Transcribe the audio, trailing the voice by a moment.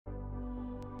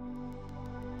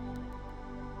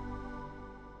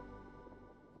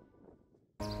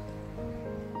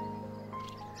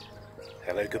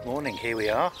Hello, good morning. Here we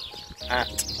are at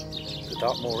the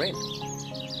Dartmoor Inn.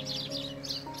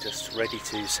 Just ready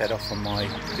to set off on my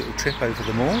little trip over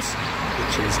the moors,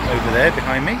 which is over there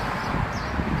behind me.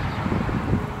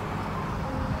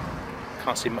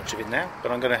 Can't see much of it now,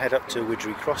 but I'm going to head up to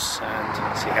Watern Cross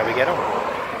and see how we get on.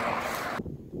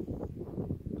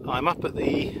 I'm up at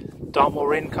the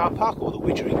Dartmoor Inn car park, or the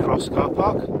Watern Cross car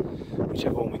park,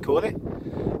 whichever one we call it.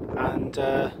 And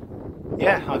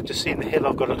yeah, I've just seen the hill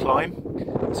I've got to climb.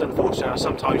 It's unfortunate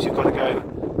sometimes you've got to go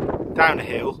down a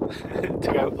hill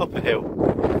to go up a hill.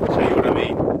 Show you what I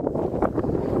mean.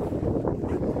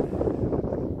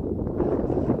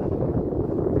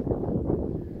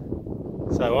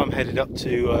 So I'm headed up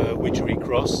to Watern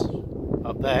Cross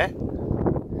up there,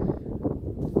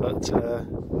 but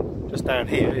just down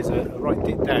here is a right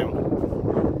dip down,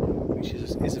 which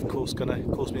is of course going to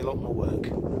cause me a lot more work.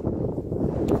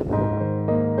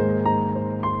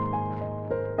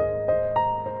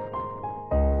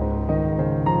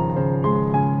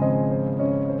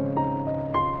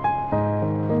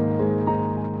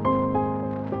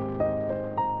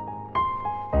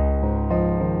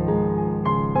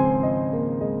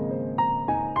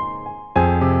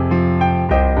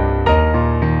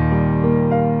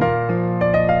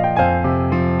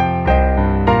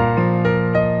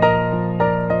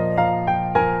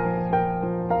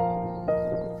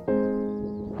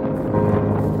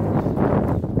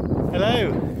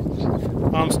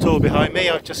 Tor behind me.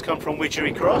 I've just come from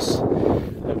Watern Cross,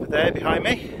 over there behind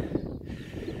me,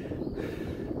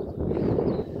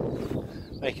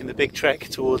 making the big trek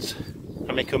towards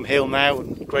Amicum Hill now,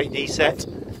 and Great Knee Set.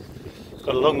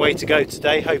 Got a long way to go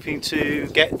today, hoping to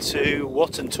get to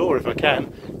Watern Tor if I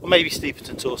can, or maybe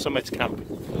Steeperton Tor, somewhere to camp.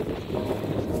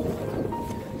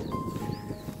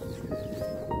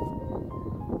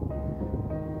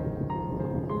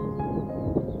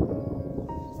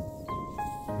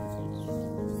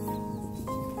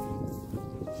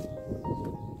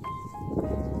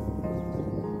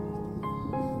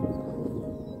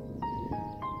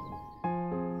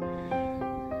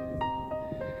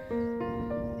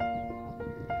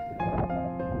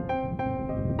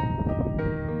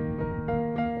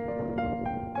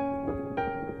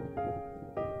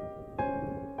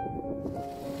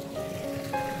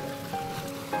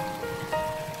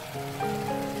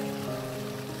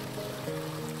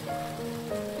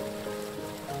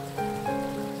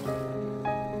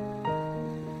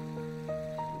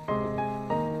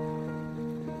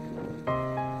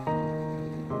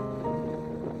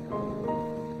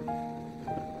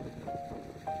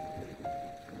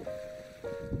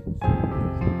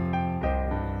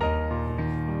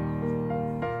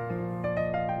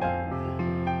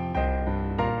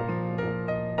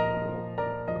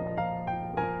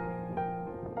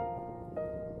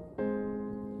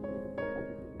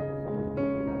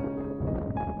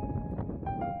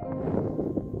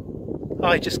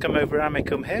 I just come over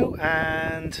Amicum Hill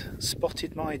and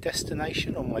spotted my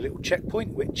destination on my little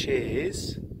checkpoint, which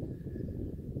is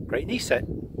Great Knee Set,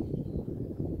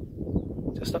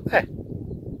 just up there.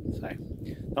 So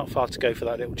not far to go for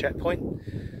that little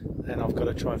checkpoint. Then I've got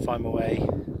to try and find my way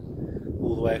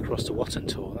all the way across to Watern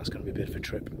Tor. That's going to be a bit of a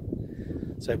trip.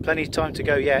 So plenty of time to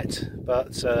go yet,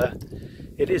 but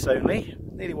it is only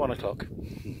nearly 1 o'clock.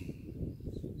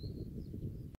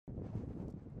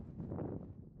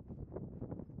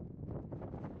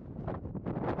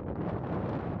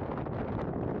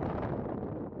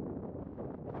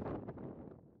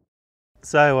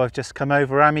 So I've just come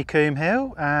over Amicum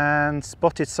Hill and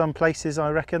spotted some places I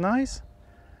recognise.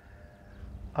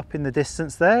 Up in the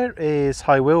distance there is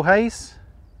High Willhays,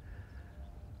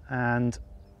 and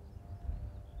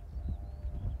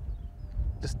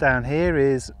just down here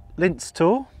is Lydford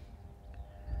Tor,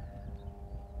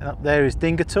 and up there is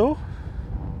Dingle Tor.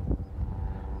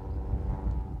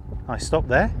 I stopped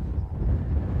there.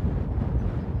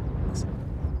 That's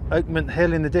Oakmont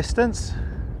Hill in the distance.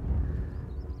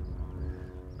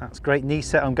 That's Great Knee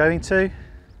Set I'm going to.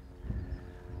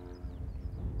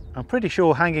 I'm pretty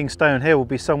sure Hanging Stone Hill will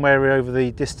be somewhere over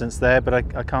the distance there, but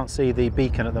I can't see the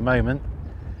beacon at the moment.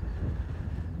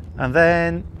 And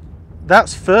then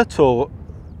that's Fir Tor,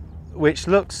 which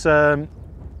looks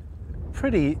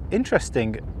pretty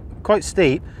interesting, quite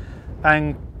steep,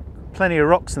 and plenty of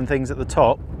rocks and things at the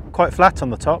top, quite flat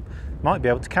on the top. Might be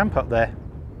able to camp up there.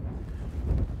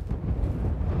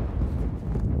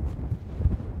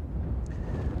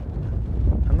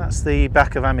 That's the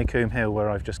back of Amicum Hill where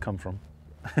I've just come from.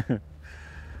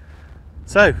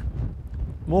 So,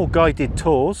 more guided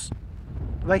tours.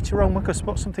 Later on we could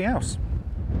spot something else.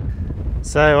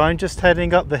 So I'm just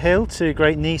heading up the hill to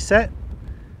Great Knee Set.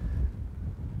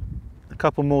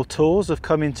 couple more tors have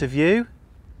come into view.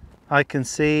 I can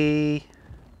see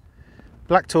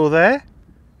Black Tor there,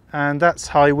 and that's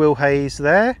High Willhays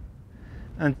there.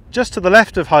 And just to the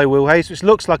left of High Willhays, which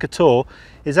looks like a tor,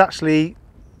 is actually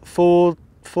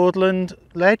Fordland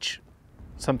Ledge,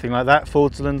 something like that,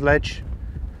 Fordsland Ledge.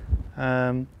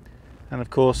 And of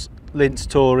course Lydford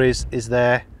Tor is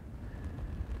there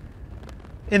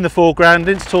in the foreground.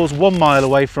 Lydford Tor's 1 mile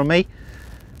away from me,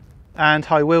 and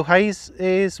High Willhays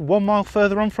is 1 mile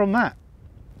further on from that.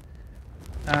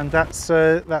 And that's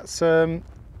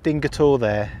Dinga Tor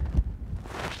there.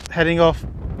 Heading off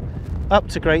up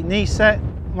to Great Neset.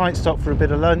 Might stop for a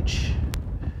bit of lunch,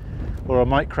 or I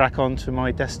might crack on to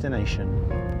my destination.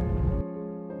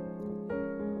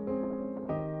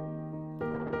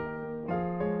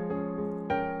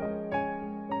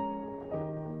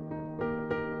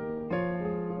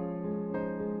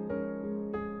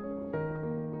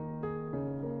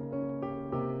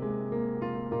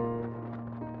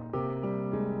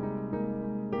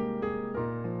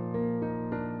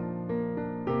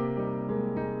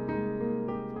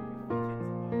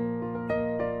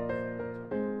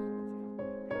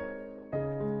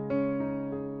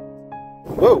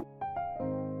 Whoa!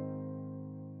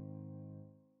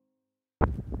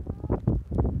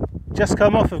 Just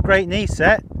come off of Great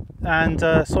Neset and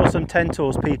saw some 10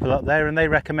 Tors people up there, and they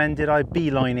recommended I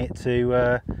beeline it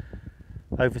to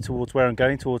over towards where I'm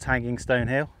going, towards Hanging Stone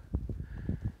Hill.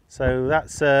 So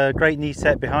that's Great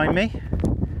Neset behind me,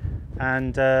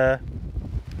 and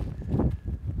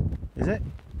is it?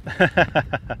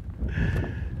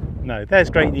 No,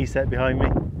 there's Great Neset behind me.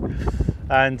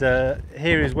 And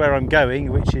here is where I'm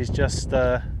going, which is just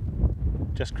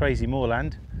crazy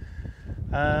moorland.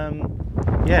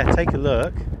 Yeah, take a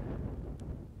look.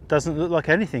 Doesn't look like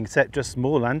anything except just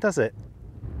moorland, does it?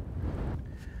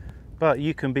 But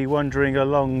you can be wandering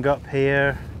along up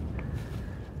here,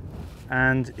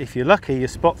 and if you're lucky, you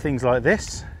spot things like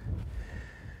this.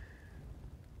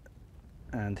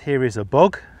 And here is a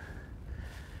bog,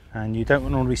 and you don't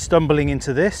want to be stumbling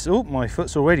into this. Oh, my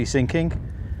foot's already sinking.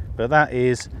 But that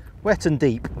is wet and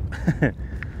deep.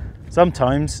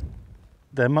 Sometimes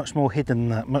they're much more hidden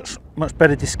than that, much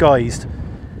better disguised.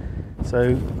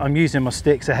 So I'm using my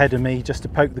sticks ahead of me just to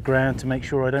poke the ground to make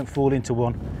sure I don't fall into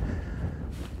one.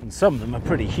 And some of them are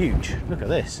pretty huge. Look at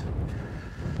this.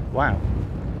 Wow.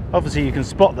 Obviously you can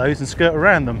spot those and skirt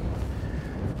around them.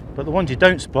 But the ones you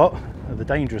don't spot are the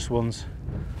dangerous ones.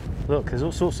 Look, there's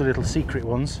all sorts of little secret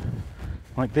ones,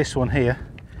 like this one here.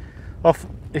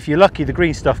 If you're lucky, the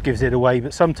green stuff gives it away,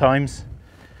 but sometimes,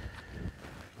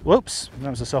 whoops, that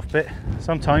was a soft bit,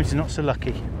 sometimes you're not so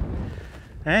lucky.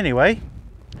 Anyway,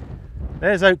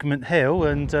 there's Oakmont Hill,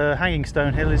 and Hanging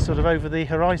Stone Hill is sort of over the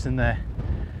horizon there.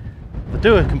 If I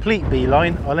do a complete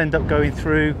beeline, I'll end up going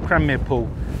through Cranmere Pool,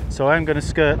 so I'm going to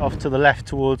skirt off to the left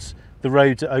towards the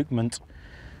roads at Oakmont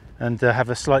and have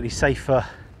a slightly safer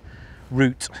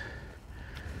route.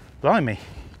 Blimey,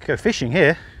 you could go fishing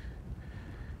here.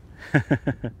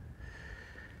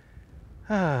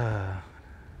 Ah,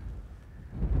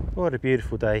 what a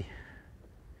beautiful day.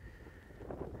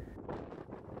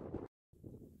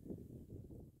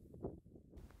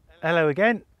 Hello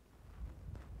again.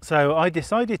 So I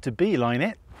decided to beeline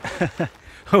it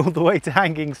all the way to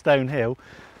Hanging Stone Hill.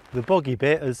 The boggy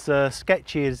bit, as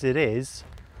sketchy as it is,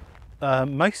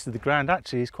 most of the ground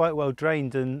actually is quite well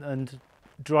drained and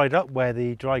dried up where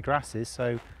the dry grass is,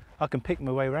 so I can pick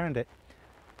my way around it.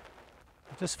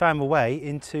 I just found my way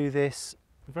into this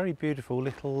very beautiful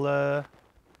little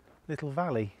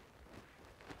valley.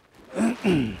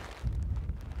 The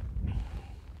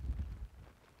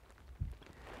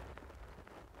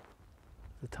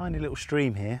tiny little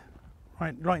stream here,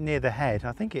 right near the head.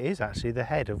 I think it is actually the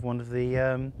head of one of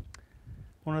the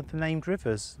named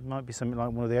rivers. It might be something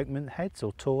like one of the Oakmont Heads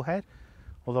or Tor Head,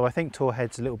 although I think Tor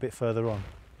Head's a little bit further on.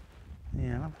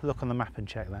 Yeah, I'll have a look on the map and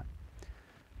check that.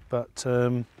 But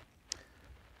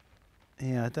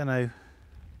yeah, I don't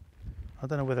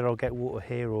know whether I'll get water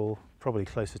here or probably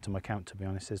closer to my camp, to be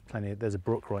honest. There's a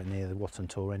brook right near the Watern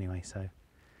Tor anyway, so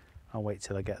I'll wait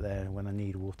till I get there when I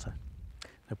need water.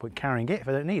 No point carrying it if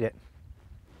I don't need it.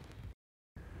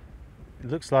 It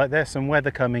looks like there's some weather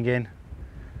coming in.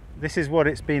 This is what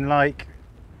it's been like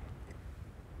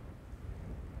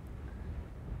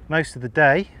most of the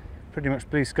day, pretty much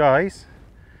blue skies,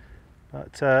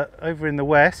 but over in the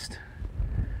west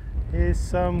is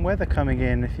some weather coming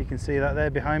in. If you can see that there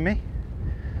behind me,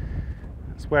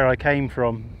 that's where I came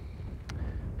from,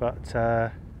 but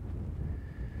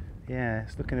yeah,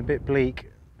 it's looking a bit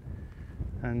bleak,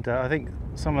 and I think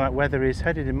some of that weather is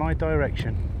headed in my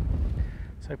direction.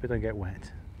 Let's hope I don't get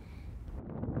wet.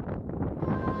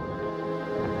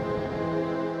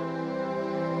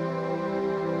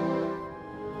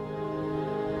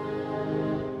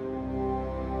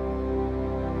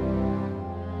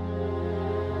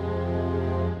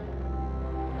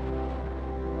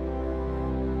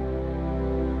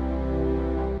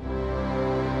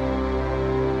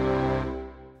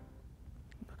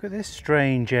 at this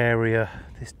strange area,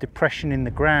 this depression in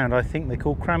the ground. I think they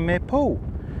call Cranmere Pool.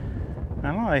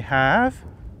 And I have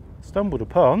stumbled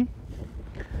upon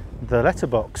the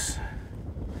letterbox.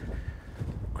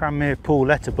 Cranmere Pool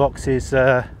letterbox is,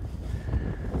 well,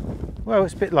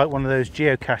 it's a bit like one of those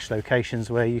geocache locations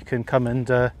where you can come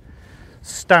and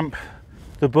stamp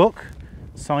the book,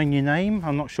 sign your name.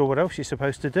 I'm not sure what else you're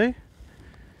supposed to do.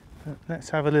 But let's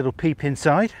have a little peep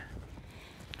inside.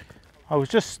 I was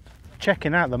just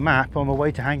checking out the map on my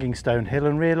way to Hangingstone Hill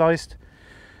and realised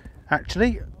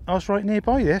actually I was right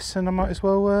nearby this, and I might as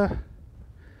well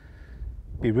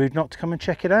be rude not to come and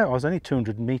check it out. I was only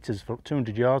 200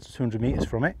 yards or 200 metres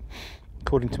from it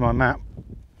according to my map.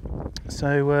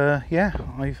 So yeah,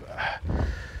 I've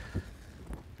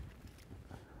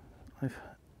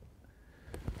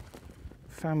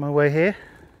found my way here.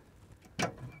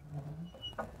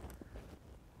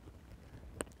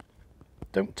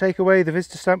 Don't take away the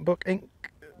visitor stamp book,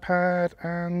 ink pad,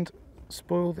 and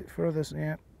spoil it for others.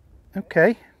 Yeah.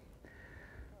 Okay.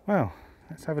 Well,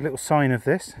 let's have a little sign of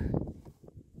this.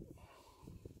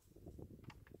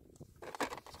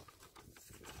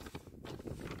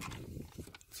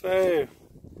 So,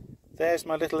 there's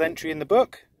my little entry in the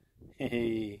book.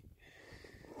 And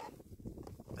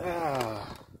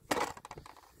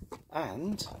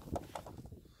I'm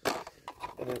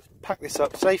going to pack this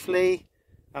up safely.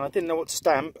 And I didn't know what to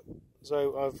stamp,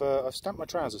 so I've stamped my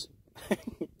trousers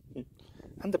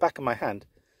and the back of my hand.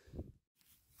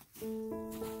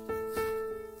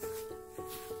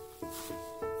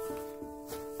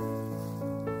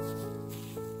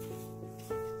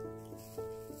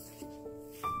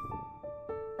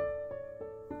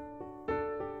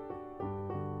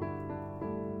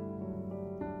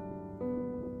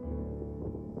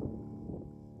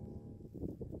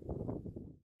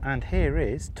 And here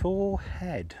is Tor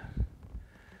Head.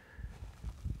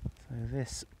 So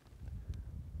this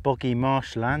boggy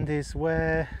marshland is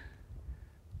where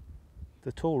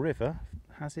the Tor River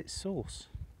has its source.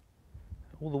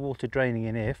 All the water draining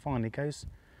in here finally goes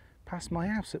past my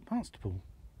house at Barnstaple.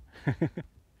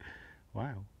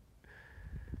 Wow.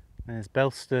 There's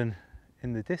Belston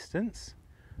in the distance,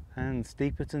 and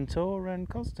Steeperton Tor and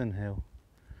Cosden Hill.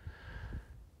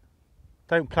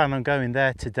 Don't plan on going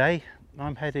there today.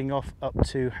 I'm heading off up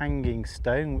to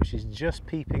Hangingstone, which is just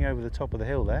peeping over the top of the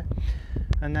hill there,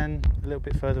 and then a little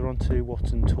bit further on to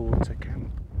Watern Tor to camp.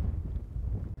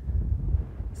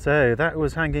 So that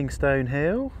was Hangingstone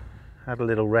Hill. Had a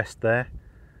little rest there,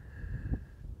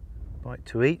 bite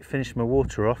to eat, finished my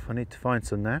water off. I need to find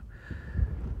some now.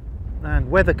 And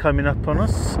weather coming up on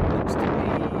us, looks to be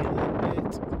a little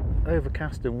bit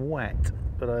overcast and wet,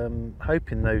 but I'm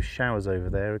hoping those showers over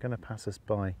there are going to pass us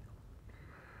by.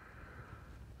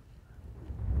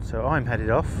 So I'm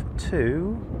headed off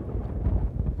to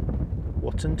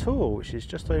Watern Tor, which is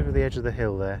just over the edge of the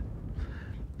hill there.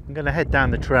 I'm going to head down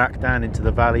the track, down into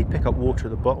the valley, pick up water at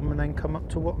the bottom, and then come up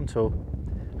to Watern Tor.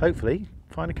 Hopefully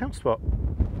find a camp spot.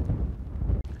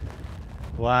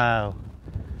 Wow.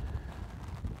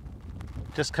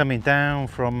 Just coming down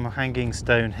from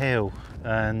Hangingstone Hill,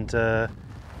 and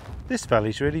this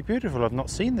valley's really beautiful. I've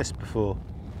not seen this before.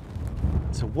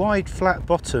 It's a wide flat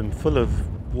bottom full of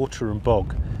water and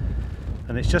bog,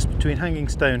 and it's just between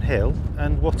Hangingstone Hill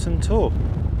and Watern Tor.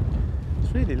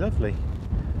 It's really lovely.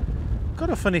 Got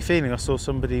a funny feeling I saw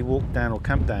somebody walk down or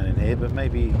camp down in here, but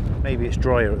maybe it's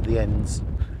drier at the ends.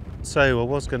 So I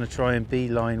was going to try and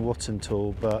beeline Watern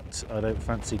Tor, but I don't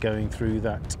fancy going through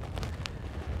that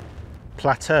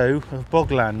plateau of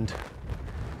bogland.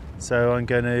 So I'm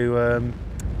going to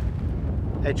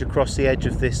edge across the edge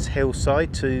of this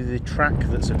hillside to the track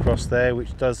that's across there,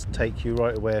 which does take you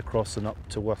right away across and up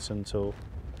to Watern Tor.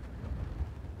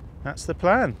 That's the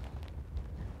plan.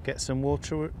 Get some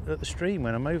water at the stream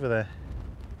when I'm over there.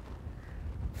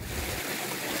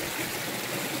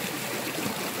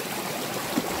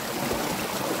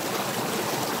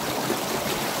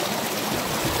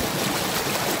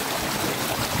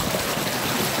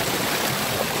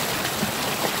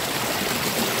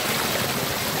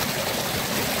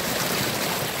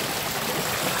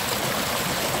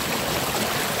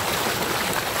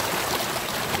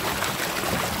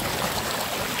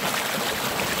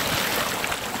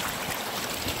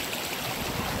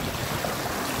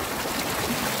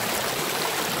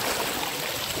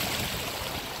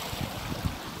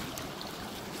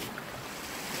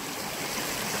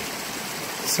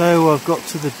 So I've got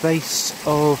to the base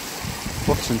of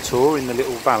Watern Tor in the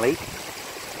little valley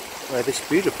where this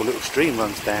beautiful little stream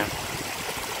runs down.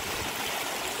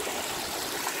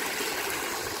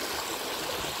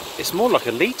 It's more like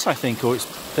a leat, I think, or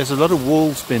there's a lot of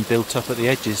walls being built up at the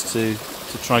edges to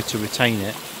try to retain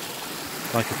it.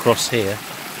 like across here.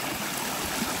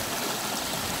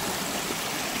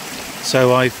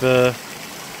 So I've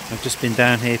just been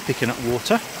down here picking up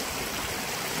water,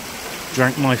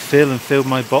 drank my fill and filled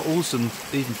my bottles, and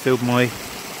even filled my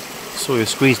soil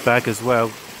squeeze bag as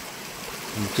well.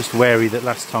 I'm just wary that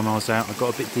last time I was out I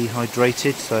got a bit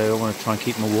dehydrated, so I want to try and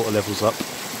keep my water levels up.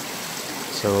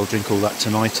 So I'll drink all that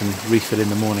tonight and refill in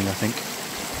the morning, I think.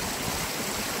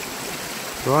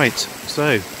 Right,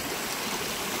 so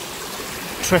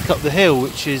trek up the hill,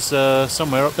 which is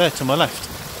somewhere up there to my left.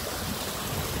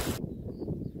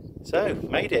 So,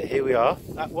 made it. Here we are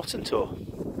at Watern Tor.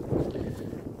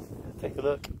 Take a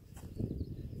look.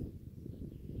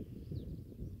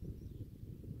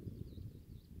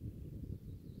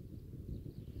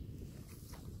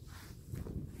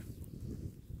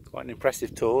 Quite an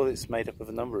impressive tour. It's made up of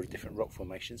a number of different rock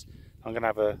formations. I'm going to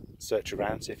have a search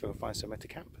around, see if I can find somewhere to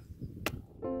camp.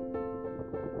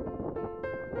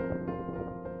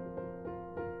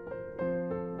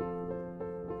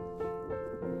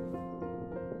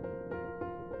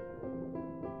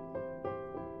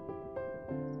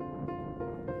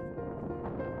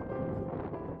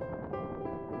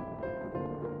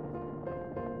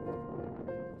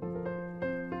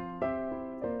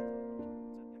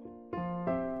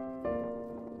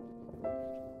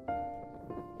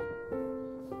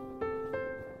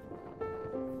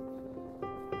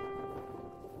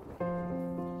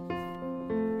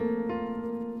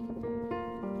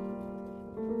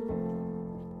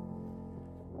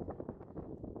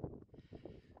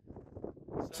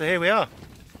 So here we are,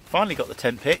 finally got the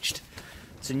tent pitched.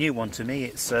 It's a new one to me.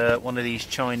 It's one of these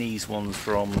Chinese ones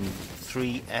from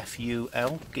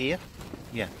 3FUL gear.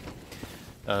 Yeah,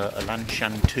 a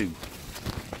Lanshan 2.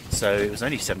 So it was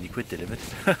only 70 quid delivered,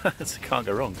 so can't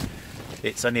go wrong.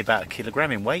 It's only about 1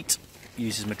 kilogram in weight,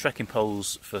 uses my trekking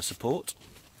poles for support,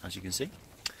 as you can see.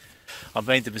 I've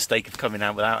made the mistake of coming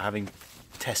out without having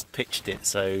test pitched it,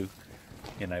 so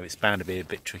you know it's bound to be a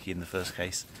bit tricky in the first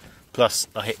case. Plus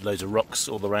I hit loads of rocks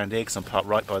all around here because I'm parked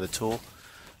right by the Tor,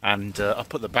 and I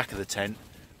put the back of the tent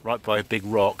right by a big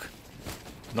rock,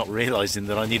 not realising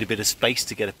that I need a bit of space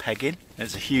to get a peg in. And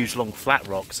it's a huge long flat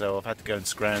rock, so I've had to go and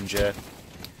scrounge a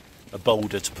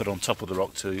boulder to put on top of the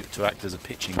rock to act as a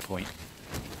pitching point,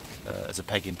 as a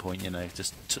pegging point, you know,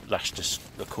 just to lash just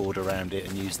a cord around it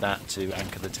and use that to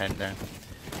anchor the tent down.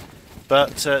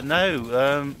 But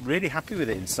no, really happy with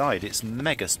it inside. It's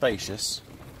mega spacious.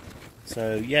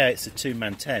 So yeah, it's a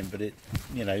 2-man tent, but it,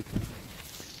 you know,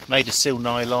 made of seal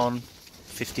nylon,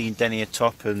 15 denier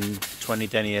top and 20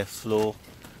 denier floor.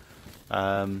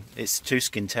 It's a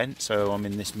 2-skin tent, so I'm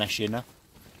in this mesh inner,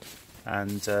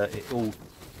 and it all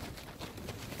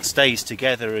stays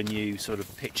together and you sort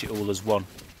of pitch it all as one.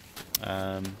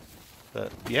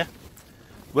 But yeah,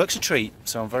 works a treat,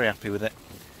 so I'm very happy with it.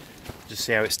 Just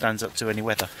see how it stands up to any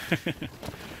weather.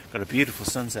 Got a beautiful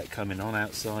sunset coming on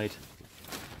outside.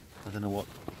 I don't know what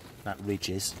that ridge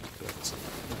is, but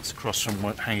it's across from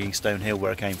Hanging Stone Hill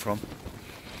where I came from,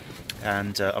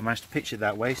 and I managed to pitch it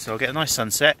that way, so I'll get a nice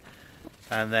sunset,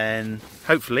 and then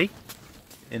hopefully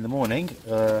in the morning,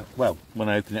 well, when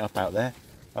I open it up out there,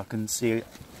 I can see it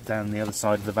down the other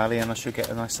side of the valley, and I should get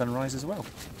a nice sunrise as well.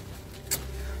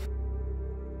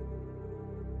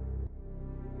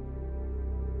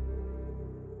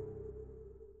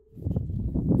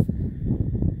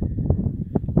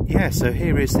 Yeah, so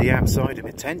here is the outside of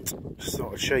my tent. Just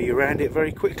thought I'd show you around it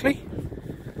very quickly.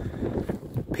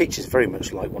 Pitch is very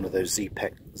much like one of those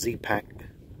Z-Pack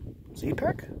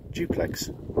duplex,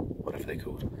 whatever they're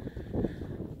called,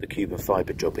 the Cuban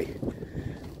fibre jobby,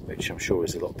 which I'm sure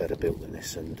is a lot better built than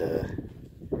this, and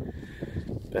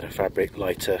better fabric,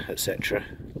 lighter, etc.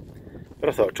 But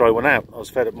I thought I'd try one out. I was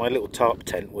fed up. My little tarp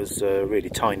tent was really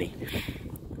tiny,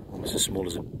 almost as small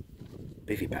as a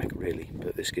bivvy bag really,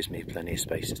 but this gives me plenty of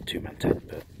space. It's a 2-man tent.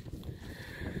 But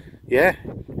yeah,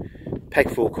 peg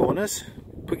 4 corners,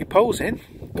 put your poles in,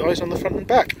 guys on the front and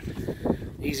back,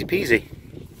 easy peasy.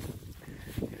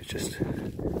 It's just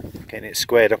getting it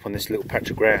squared up on this little patch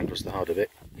of ground was the hard of it.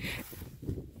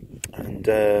 And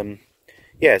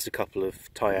yeah, there's a couple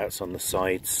of tie outs on the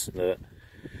sides that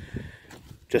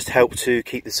just help to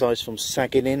keep the sides from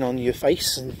sagging in on your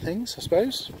face and things, I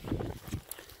suppose.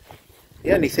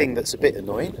 The only thing that's a bit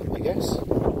annoying, I guess,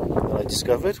 that I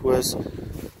discovered was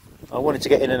I wanted to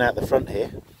get in and out the front here.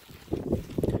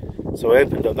 So I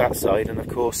opened up that side, and of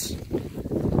course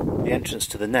the entrance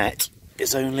to the net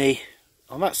is only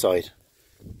on that side,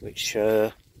 which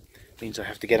means I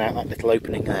have to get out that little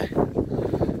opening there.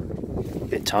 A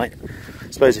bit tight. I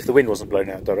suppose if the wind wasn't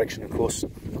blowing out direction, of course,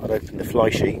 I'd open the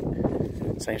fly sheet,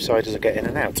 same side as I get in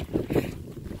and out.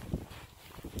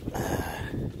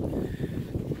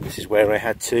 This is where I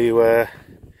had to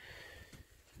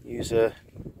use a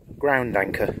ground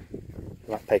anchor,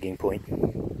 that pegging point,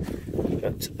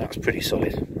 but that's pretty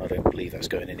solid. I don't believe that's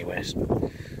going anywhere.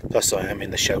 Plus I am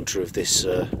in the shelter of this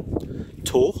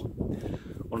Tor,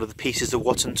 one of the pieces of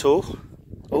Watern Tor.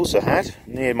 Also had,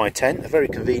 near my tent, a very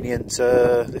convenient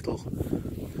little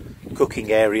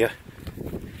cooking area.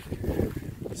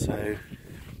 So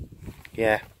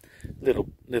yeah, little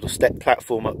step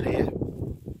platform up here,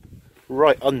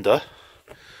 right under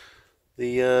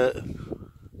the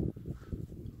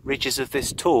ridges of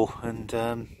this Tor, and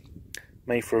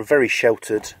made for a very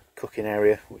sheltered cooking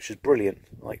area, which is brilliant.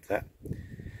 I like that.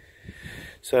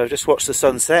 So I've just watched the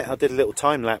sunset. I did a little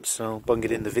time lapse, so I'll bung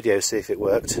it in the video, see if it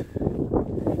worked.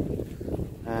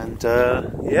 And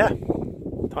yeah,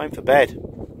 time for bed.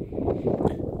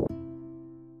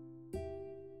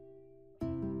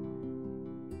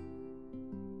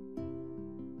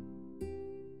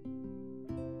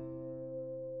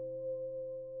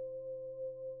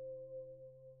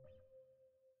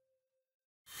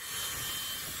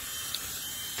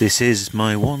 This is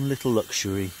my one little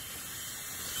luxury.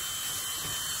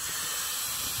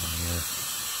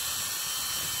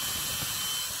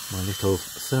 My little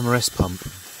Thermarest pump.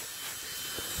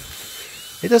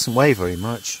 It doesn't weigh very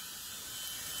much,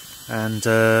 and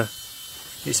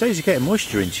it saves you getting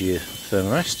moisture into your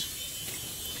Thermarest.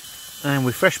 And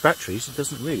with fresh batteries, it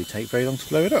doesn't really take very long to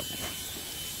blow it up.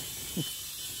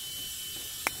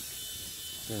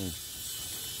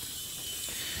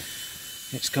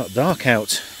 It's got dark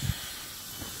out.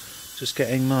 Just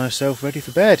getting myself ready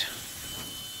for bed.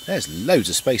 There's loads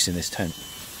of space in this tent.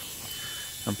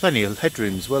 And plenty of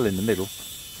headroom as well in the middle.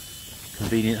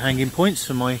 Convenient hanging points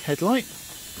for my headlight.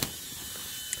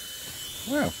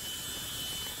 Well,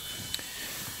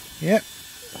 yep,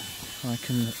 I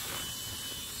can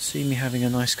see me having a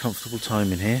nice comfortable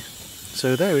time in here.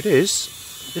 So there it is.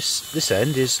 This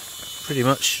end is pretty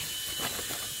much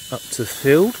up to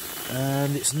filled,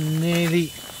 and it's nearly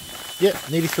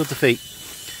filled to feet.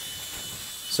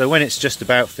 So when it's just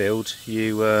about filled,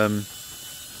 you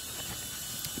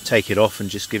take it off and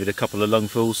just give it a couple of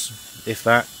lungfuls, if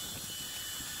that,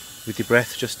 with your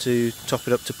breath, just to top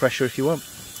it up to pressure if you want.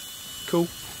 Cool.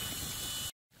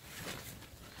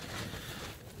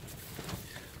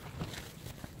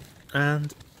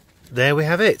 And there we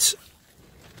have it.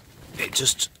 I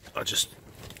just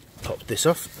popped this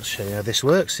off. I'll show you how this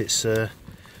works. It's as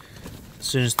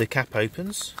soon as the cap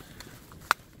opens,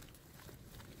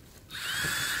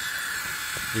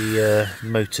 the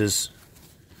motor's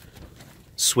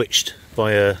switched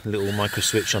by a little micro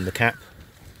switch on the cap.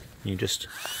 You just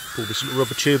pull this little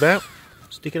rubber tube out,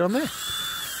 stick it on there.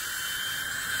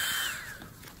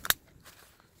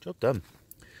 Job done.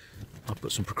 I'll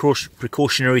put some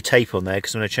precautionary tape on there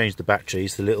because when I changed the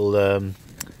batteries, the little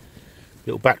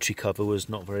battery cover was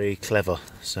not very clever,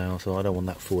 so I thought I don't want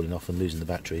that falling off and losing the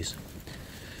batteries.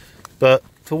 But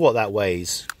for what that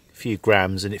weighs, a few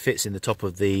grams, and it fits in the top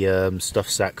of the stuff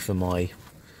sack for my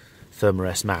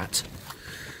Thermarest mat.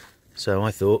 So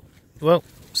I thought, well,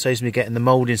 saves me getting the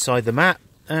mould inside the mat,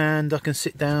 and I can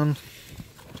sit down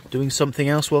doing something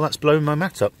else while that's blowing my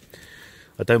mat up.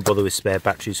 I don't bother with spare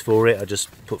batteries for it. I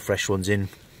just put fresh ones in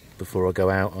before I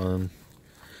go out.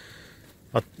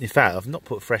 In fact, I've not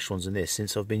put fresh ones in this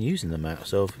since I've been using the mat,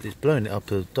 so it's blown it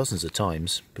up dozens of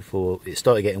times before it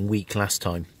started getting weak last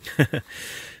time.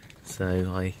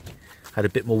 So I had a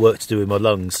bit more work to do with my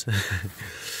lungs.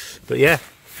 But yeah,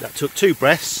 that took 2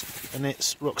 breaths and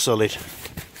it's rock solid.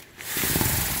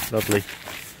 Lovely.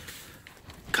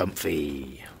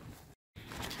 Comfy.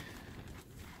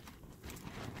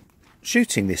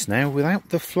 Shooting this now without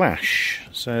the flash,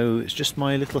 so it's just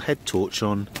my little head torch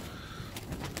on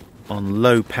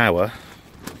low power,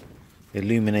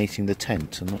 illuminating the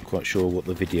tent. I'm not quite sure what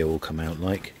the video will come out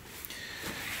like.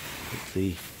 But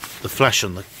the flash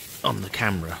on the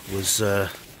camera was I'm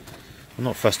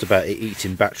not fussed about it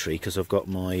eating battery because I've got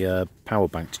my power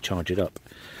bank to charge it up,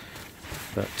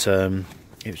 but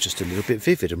it was just a little bit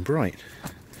vivid and bright.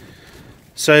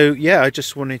 So yeah, I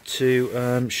just wanted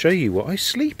to show you what I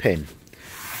sleep in.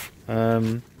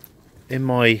 In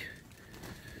my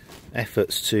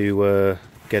efforts to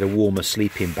get a warmer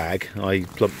sleeping bag, I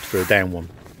plumped for a down one,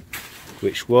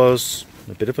 which was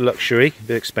a bit of a luxury, a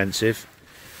bit expensive.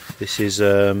 This is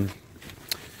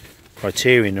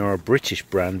Criterion, or a British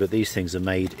brand, but these things are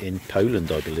made in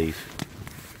Poland, I believe,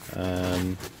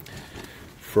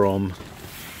 from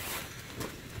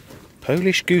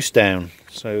Polish Goose Down.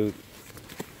 So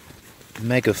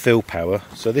mega fill power.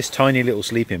 So this tiny little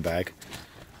sleeping bag,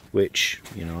 which,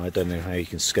 you know, I don't know how you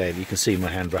can scale. You can see my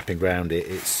hand wrapping around it.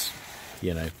 It's,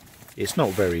 you know, it's not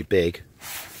very big,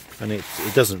 and it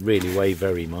doesn't really weigh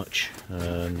very much.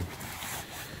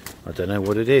 I don't know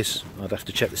what it is, I'd have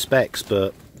to check the specs,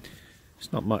 but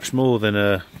it's not much more than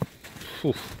a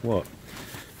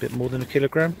bit more than a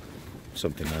kilogram,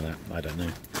 something like that, I don't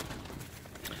know.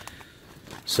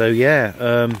 So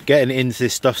yeah, getting it into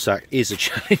this stuff sack is a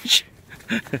challenge.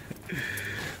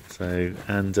 So,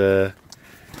 and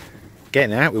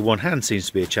getting it out with one hand seems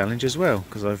to be a challenge as well,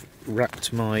 because I've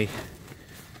wrapped my,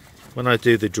 when I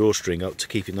do the drawstring up to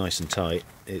keep it nice and tight,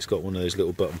 it's got one of those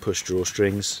little button push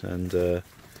drawstrings, and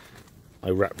I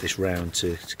wrap this round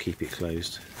to keep it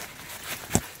closed.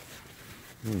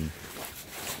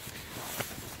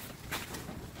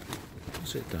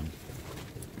 What's it done?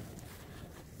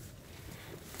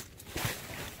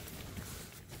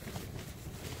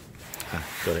 Ah,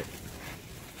 got it.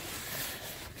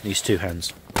 These two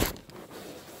hands.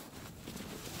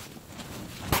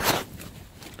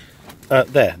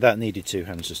 There, that needed two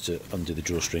hands just to undo the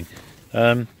drawstring.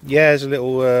 Yeah, there's a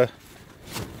little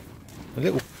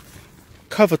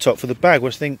cover top for the bag,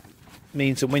 which I think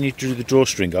means that when you drew the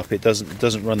drawstring up, it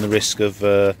doesn't run the risk of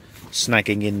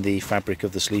snagging in the fabric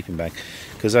of the sleeping bag,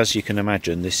 because as you can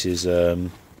imagine, this is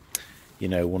you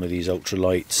know, one of these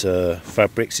ultralight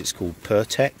fabrics. It's called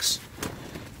Pertex,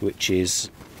 which is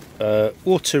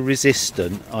water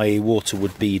resistant, i.e. water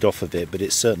would bead off of it, but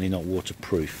it's certainly not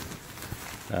waterproof.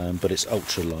 But it's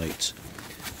ultralight.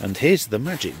 And here's the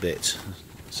magic bit.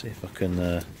 Let's see if I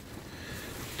can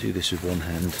do this with one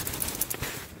hand.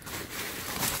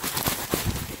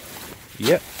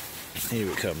 Yep, here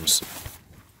it comes.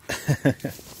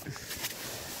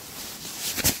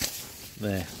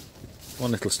 There,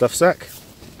 one little stuff sack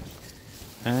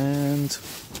and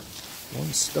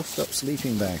one stuffed up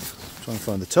sleeping bag. Try and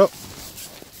find the top.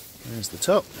 There's the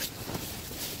top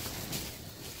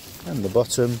and the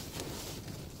bottom.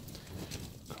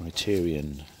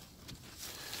 Criterion.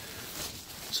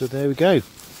 So there we go.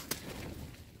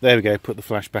 There we go. Put the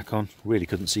flash back on. Really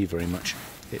couldn't see very much.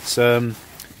 It's a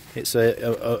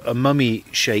mummy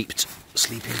shaped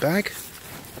sleeping bag,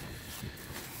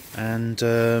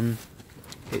 and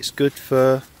it's good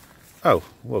for, oh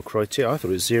well, Criterion, I thought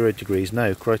it was 0 degrees.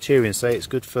 No, Criterion say it's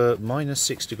good for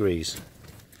 -6 degrees.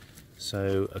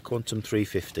 So a Quantum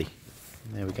 350.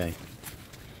 There we go.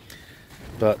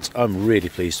 But I'm really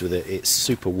pleased with it. It's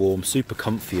super warm, super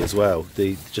comfy as well.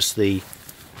 Just the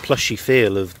plushy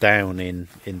feel of down in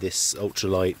this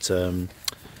ultralight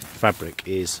fabric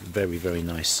is very, very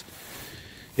nice.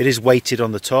 It is weighted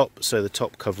on the top, so the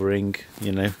top covering,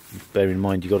 you know, bear in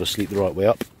mind you've got to sleep the right way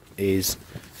up, is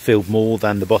filled more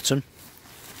than the bottom.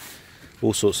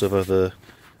 All sorts of other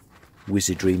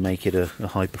wizardry make it a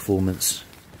high performance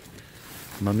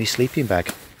mummy sleeping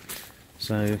bag.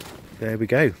 So there we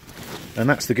go. And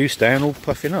that's the goose down all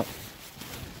puffing up.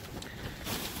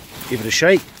 Give it a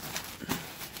shake.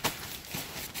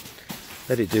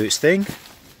 Let it do its thing.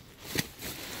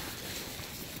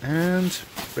 And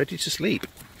ready to sleep.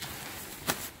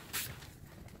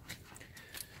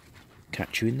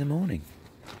 Catch you in the morning.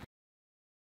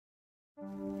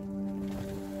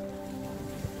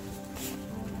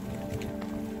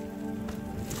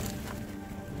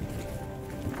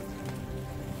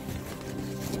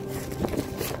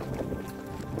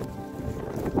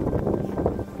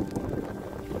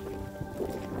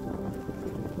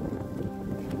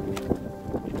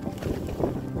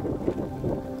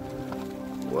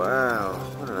 Wow,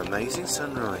 what an amazing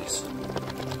sunrise.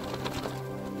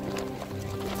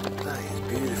 That is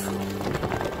beautiful.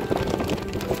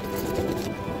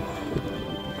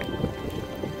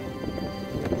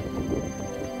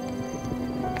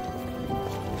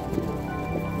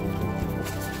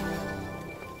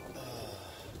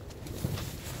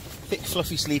 Thick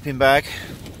fluffy sleeping bag.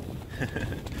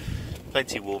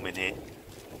 Plenty warm in here.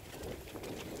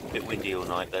 A bit windy all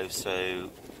night though, so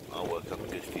I'll work up a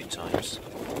good few times.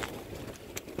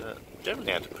 But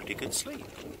generally had a pretty good sleep.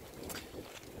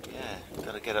 Yeah,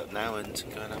 gotta get up now and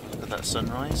go and have a look at that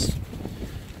sunrise.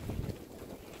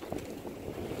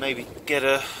 Maybe get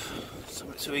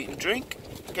something to eat and drink,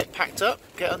 get packed up,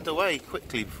 get underway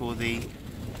quickly before the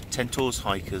 10 Tors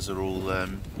hikers are all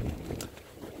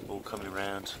coming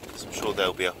around. So I'm sure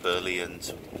they'll be up early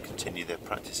and continue their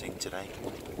practicing today.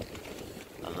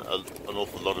 And an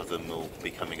awful lot of them will be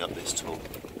coming up this tour.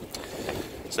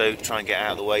 So try and get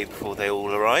out of the way before they all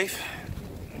arrive.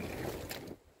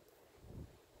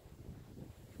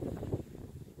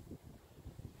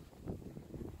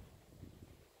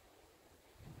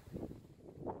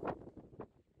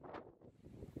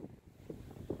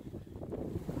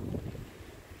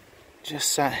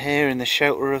 Just sat here in the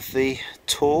shelter of the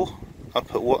Tor,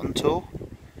 up at Watern Tor.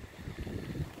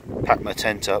 packed my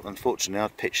tent up. Unfortunately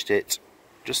I'd pitched it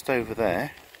just over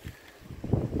there,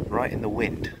 right in the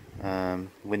wind.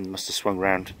 Wind must have swung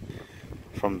round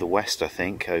from the west, I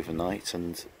think, overnight,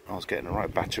 and I was getting a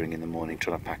right battering in the morning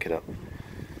trying to pack it up.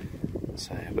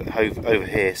 So, but over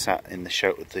here, sat in the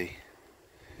shelter of the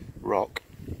rock,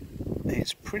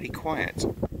 it's pretty quiet,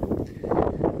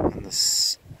 and the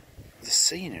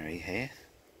scenery here,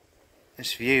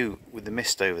 this view with the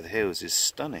mist over the hills is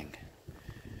stunning.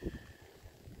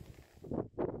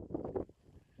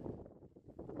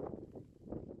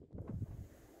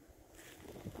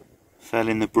 Fell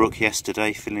in the brook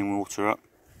yesterday, filling water up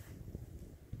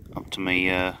to me,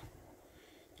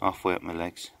 halfway up my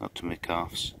legs, up to my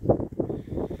calves.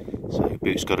 So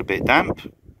boots got a bit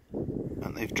damp,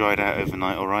 and they've dried out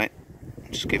overnight alright.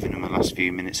 I'm just giving them a last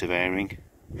few minutes of airing.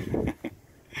 And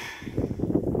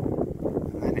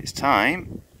then it's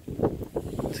time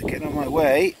to get on my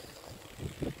way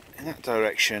in that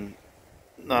direction.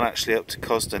 Not actually up to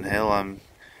Cosden Hill, I'm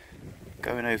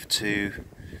going over to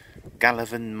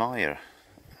Gallivan Mire,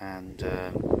 and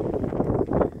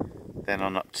then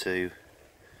on up to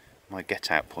my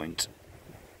get out point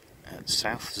at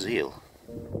South Zeal.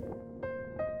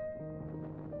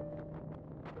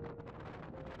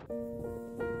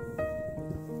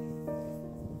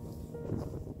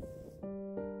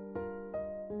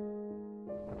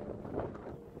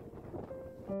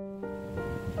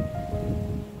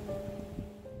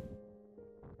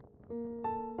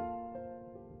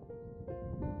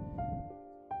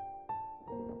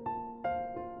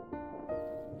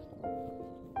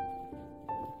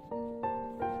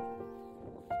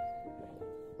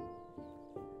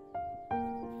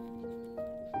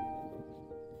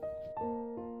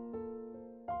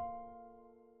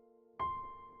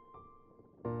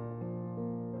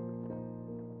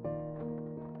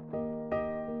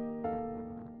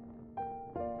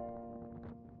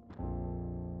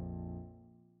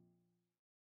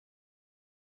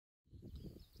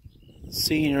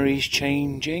 Scenery's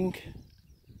changing.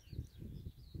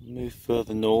 Move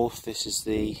further north. This is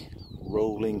the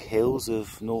rolling hills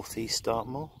of northeast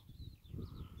Dartmoor,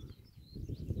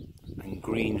 and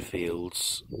green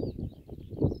fields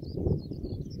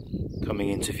coming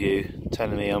into view,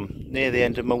 telling me I'm near the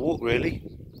end of my walk really.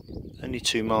 Only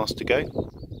 2 miles to go.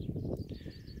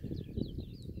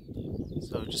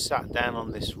 So I've just sat down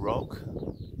on this rock.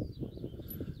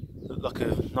 Looked like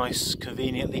a nice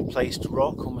conveniently placed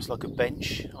rock, almost like a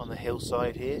bench on the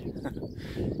hillside here.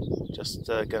 Just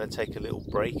going to take a little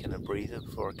break and a breather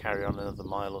before I carry on another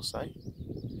mile or so.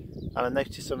 And I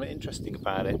noticed something interesting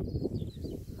about it.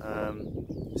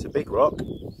 It's a big rock,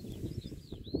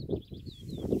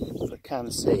 but I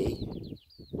can see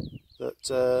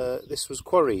that this was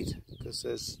quarried, because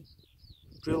there's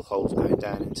drill holes going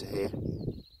down into here.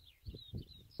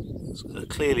 It's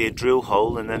clearly a drill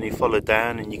hole, and then you follow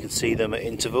down and you can see them at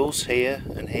intervals here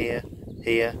and here,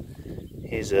 here.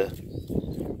 Here's a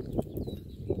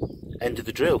end of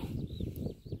the drill.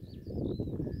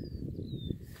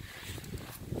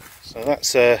 So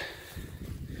that's a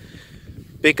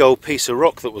big old piece of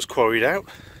rock that was quarried out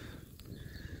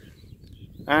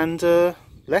and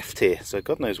left here. So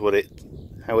God knows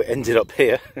how it ended up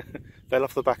here. Fell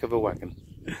off the back of a wagon.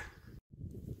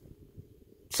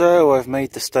 So I've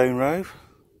made the stone row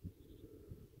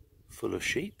full of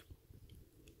sheep.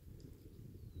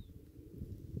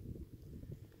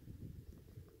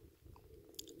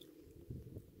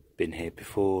 Been here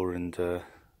before and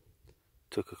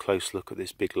took a close look at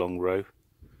this big long row.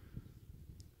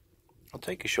 I'll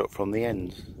take a shot from the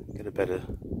end, get a better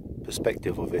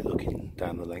perspective of it looking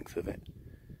down the length of it.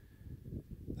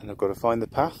 And I've got to find the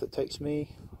path that takes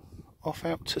me off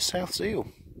out to South Zeal.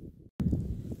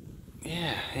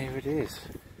 Yeah, here it is.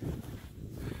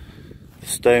 The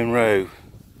stone row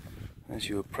as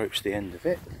you approach the end of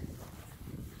it.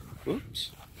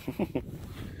 Whoops.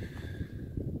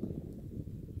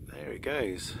 There it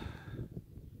goes.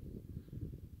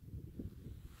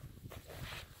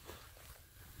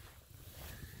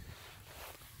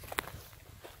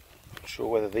 Not sure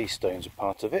whether these stones are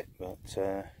part of it, but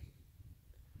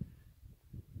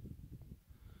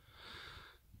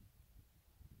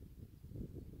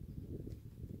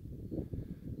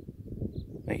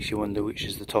makes you wonder which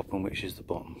is the top and which is the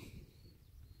bottom,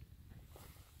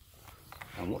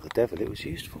 and what the devil it was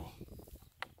used for.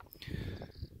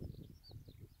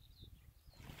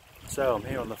 So I'm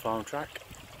here on the farm track,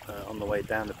 on the way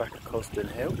down the back of Cosden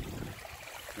Hill.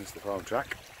 There's the farm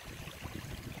track,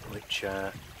 which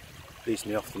leads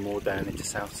me off the moor down into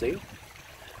South Zeal.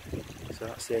 So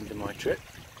that's the end of my trip.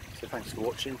 So thanks for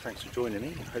watching, thanks for joining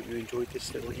me. I hope you enjoyed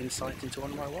this little insight into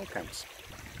one of my wild camps.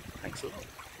 Thanks a lot.